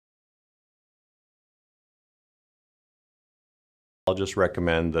I'll just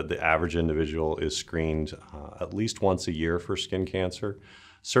recommend that the average individual is screened at least once a year for skin cancer.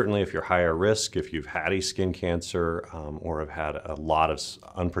 Certainly if you're higher risk, if you've had a skin cancer or have had a lot of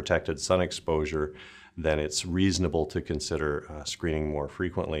unprotected sun exposure, then it's reasonable to consider screening more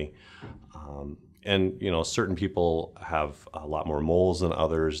frequently. And certain people have a lot more moles than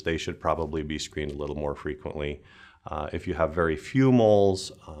others. They should probably be screened a little more frequently. If you have very few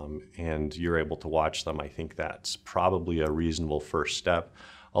moles and you're able to watch them, I think that's probably a reasonable first step,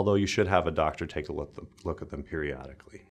 although you should have a doctor take a look at them periodically.